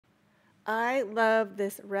I love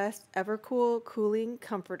this REST Evercool Cooling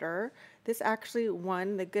Comforter. This actually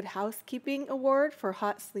won the Good Housekeeping Award for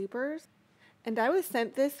hot sleepers. And I was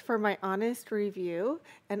sent this for my honest review,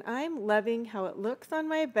 and I'm loving how it looks on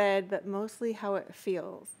my bed, but mostly how it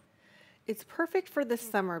feels. It's perfect for the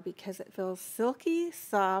summer because it feels silky,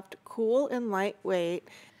 soft, cool, and lightweight.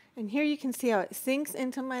 And here you can see how it sinks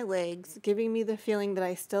into my legs, giving me the feeling that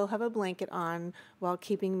I still have a blanket on while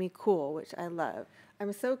keeping me cool, which I love.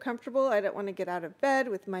 I'm so comfortable I don't want to get out of bed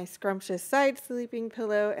with my scrumptious side sleeping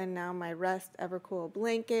pillow and now my Rest Evercool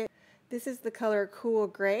blanket. This is the color Cool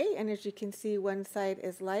Gray, and as you can see, one side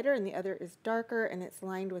is lighter and the other is darker, and it's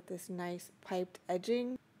lined with this nice piped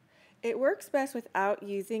edging. It works best without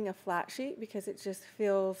using a flat sheet because it just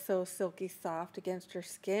feels so silky soft against your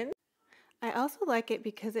skin. I also like it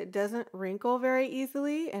because it doesn't wrinkle very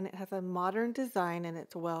easily and it has a modern design and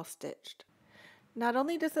it's well stitched. Not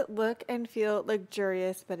only does it look and feel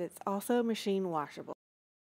luxurious, but it's also machine washable.